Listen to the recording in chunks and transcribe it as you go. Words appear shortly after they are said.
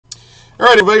All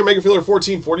right, everybody, Mega Feeler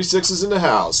 1446 is in the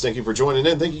house. Thank you for joining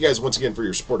in. Thank you guys once again for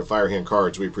your support of Firehand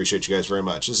Cards. We appreciate you guys very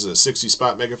much. This is a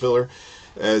 60-spot Mega Filler.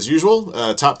 As usual,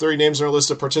 top 30 names on our list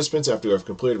of participants. After we have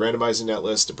completed randomizing that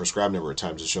list, the prescribed number of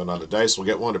times is shown on the dice. We'll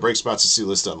get one of the break spots to see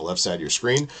listed on the left side of your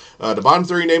screen. The bottom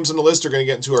 30 names on the list are going to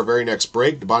get into our very next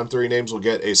break. The bottom 30 names will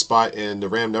get a spot in the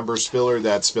Ram Numbers Filler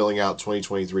that's filling out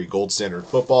 2023 Gold Standard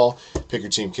Football. Pick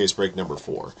your team case break number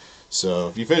 4. So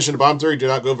if you finish in the bottom 30, do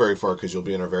not go very far because you'll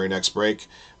be in our very next break.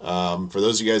 For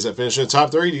those of you guys that finish in the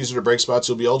top 30, these are the break spots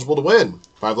you'll be eligible to win.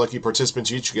 5 lucky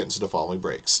participants each get into the following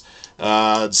breaks.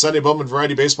 Sunday Bowman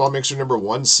Variety Baseball Mixer number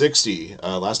 160.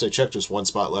 Last I checked, just one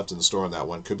spot left in the store on that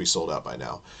one. Could be sold out by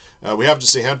now. We have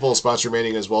just a handful of spots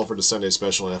remaining as well for the Sunday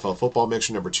Special NFL Football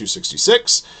Mixer number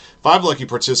 266. 5 lucky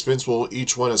participants will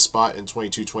each win a spot in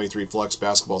 22-23 Flux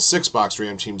Basketball 6-box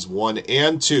Ram Teams 1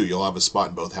 and 2. You'll have a spot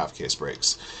in both half-case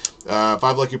breaks. 5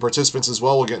 lucky participants as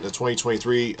well will get into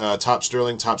 2023 Topps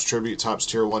Sterling, Topps Tribute, Topps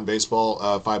Tier 1 Baseball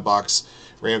 5-box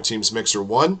Ram Teams Mixer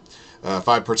 1.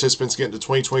 5 participants get into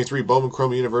 2023 Bowman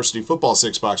Chrome University Football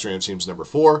 6-box Ram Teams number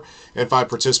 4. And 5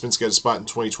 participants get a spot in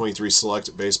 2023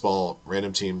 Select Baseball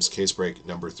Random Teams Case Break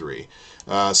number 3.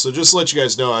 So just to let you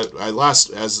guys know,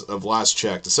 as of last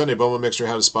check, the Sunday Bowman Mixer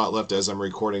had a spot left as I'm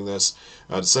recording this.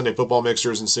 The Sunday Football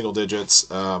Mixer is in single digits.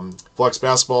 Flux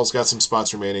Basketball's got some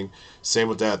spots remaining. Same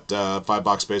with that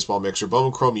 5-box Baseball Mixer.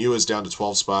 Bowman Chrome U is down to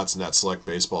 12 spots, and that Select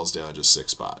Baseball is down to just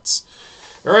 6 spots.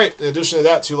 All right, in addition to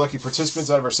that, 2 lucky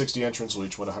participants out of our 60 entrants will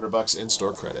each win $100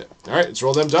 in-store credit. All right, let's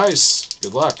roll them dice.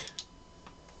 Good luck.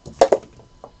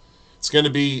 It's going to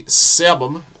be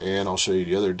Sabum, and I'll show you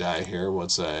the other die here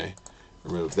once I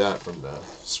remove that from the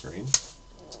screen.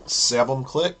 Sabum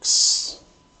clicks.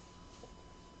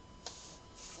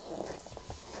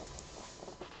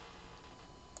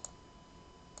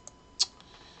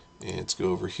 And let's go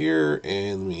over here,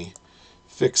 and let me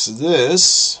fix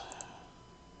this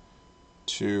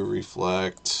to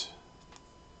reflect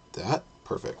that.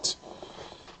 Perfect.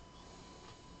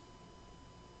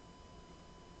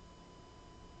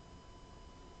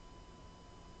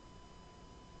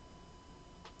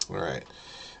 All right.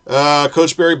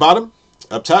 Coach Barry bottom.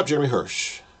 Up top, Jeremy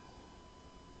Hirsch.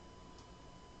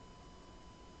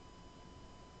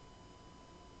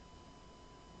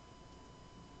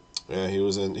 Yeah, he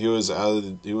was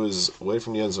away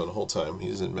from the end zone the whole time.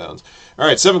 He's in bounds. All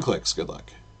right, 7 clicks. Good luck.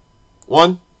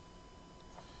 1,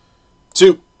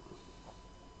 2,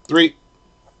 3,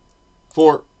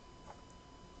 4,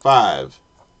 5,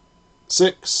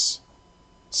 6,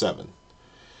 7.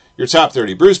 Your top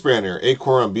 30. Bruce Branner, A.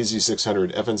 Quorum,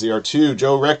 BZ600, FNZR2,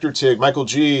 Joe Rector Tig, Michael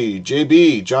G,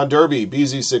 JB, John Derby,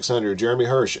 BZ600, Jeremy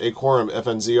Hirsch, A. Quorum,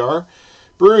 FNZR,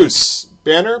 Bruce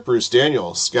Banner, Bruce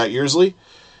Daniel, Scott Yearsley,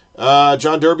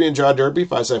 John Derby and John Derby,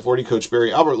 5-side-40, Coach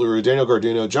Barry, Albert LaRue, Daniel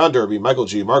Garduno, John Derby, Michael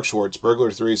G, Mark Schwartz,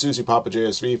 Burglar 3, Susie Papa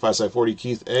JSV, 5-side-40,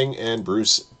 Keith Eng, and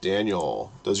Bruce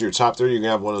Daniel. Those are your top 30. You're going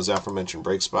to have one of those aforementioned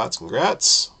break spots.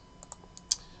 Congrats.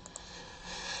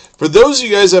 For those of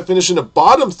you guys that finish in the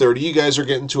bottom 30, you guys are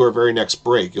getting to our very next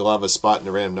break. You'll have a spot in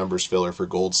the Random Numbers Filler for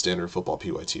Gold Standard Football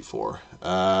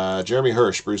PYT4. Jeremy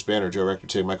Hirsch, Bruce Banner, Joe Rector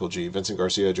Tig, Michael G, Vincent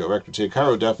Garcia, Joe Rector Tig,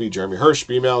 Cairo Duffy, Jeremy Hirsch,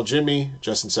 B-Mal, Jimmy,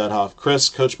 Justin Sadhoff, Chris,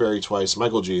 Coach Barry twice,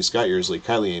 Michael G, Scott Yearsley,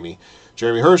 Kylie Amy,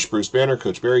 Jeremy Hirsch, Bruce Banner,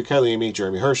 Coach Barry, Kylie Amy,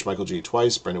 Jeremy Hirsch, Michael G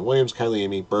twice, Brendan Williams, Kylie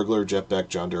Amy, Burglar, Jeff Beck,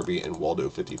 John Derby, and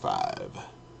Waldo 55.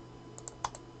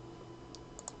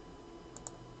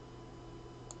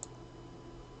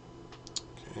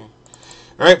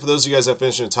 All right, for those of you guys that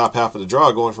finished in the top half of the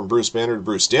draw, going from Bruce Banner to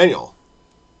Bruce Daniel.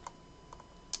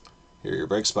 Here are your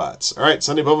break spots. All right,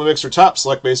 Sunday Bowman Mixer top,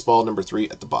 Select Baseball number 3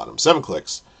 at the bottom. 7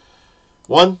 clicks.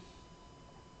 1,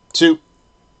 2.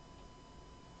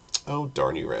 Oh,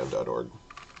 darn you, ram.org.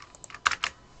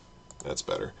 That's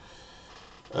better.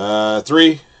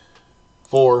 3,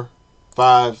 4,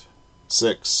 5,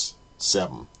 6,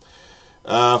 7.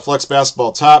 Flex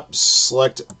Basketball top,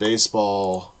 Select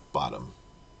Baseball bottom.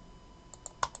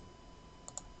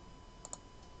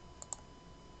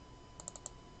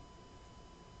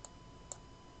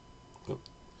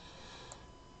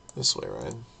 This way,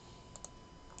 Ryan.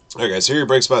 All right, guys, here are your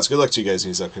break spots. Good luck to you guys in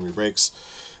these upcoming breaks.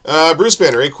 Bruce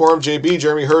Banner, A. Quorum, JB,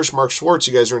 Jeremy Hirsch, Mark Schwartz.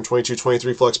 You guys are in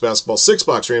 22-23 Flex Basketball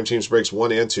 6-box Ram Teams breaks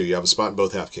 1 and 2. You have a spot in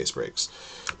both half-case breaks.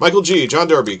 Michael G, John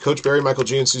Derby, Coach Barry, Michael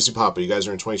G, and Susie Papa. You guys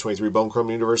are in 2023 Bowman Chrome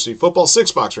University Football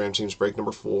 6-box Ram Teams break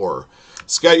number 4.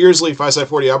 Scott Yearsley,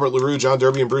 5-side-40, Albert LaRue, John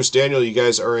Derby, and Bruce Daniel. You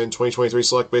guys are in 2023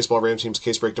 Select Baseball Ram Teams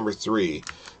case break number 3.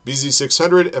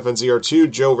 BZ600,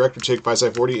 FNZR2, Joe Rector Tig,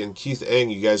 5-side-40, and Keith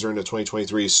Eng. You guys are in the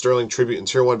 2023 Sterling Tribute and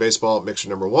Tier 1 Baseball Mixer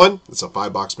number 1. It's a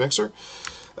 5-box mixer.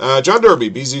 John Derby,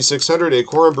 BZ600,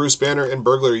 Acorn, Bruce Banner, and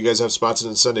Burglar. You guys have spots in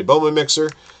the Sunday Bowman Mixer.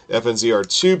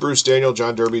 FNZR2, Bruce Daniel,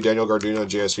 John Derby, Daniel Garduno, and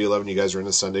JSV11. You guys are in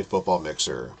the Sunday Football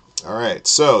Mixer. All right,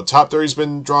 so top 30's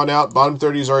been drawn out. Bottom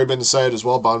 30 has already been decided as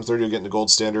well. Bottom 30 will get in the Gold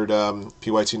Standard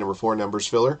PYT number 4 numbers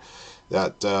filler.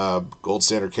 That Gold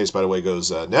Standard case, by the way,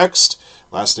 goes next.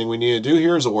 Last thing we need to do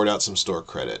here is award out some store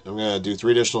credit. I'm going to do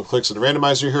 3 additional clicks of the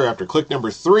randomizer here. After click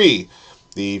number 3,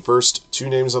 the first 2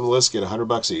 names on the list get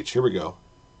 $100 each. Here we go.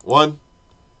 1,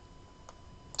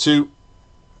 2,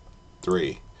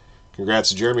 3. Congrats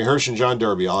to Jeremy Hirsch and John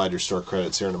Derby. I'll add your store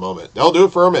credits here in a moment. That'll do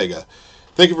it for Omega.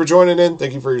 Thank you for joining in.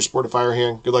 Thank you for your support of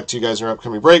Firehand. Good luck to you guys in our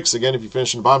upcoming breaks. Again, if you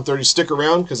finish in the bottom 30, stick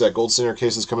around because that Gold Standard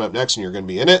case is coming up next and you're going to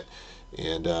be in it.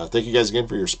 And thank you guys again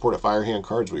for your support of Firehand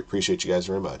Cards. We appreciate you guys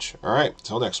very much. All right,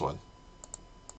 until next one.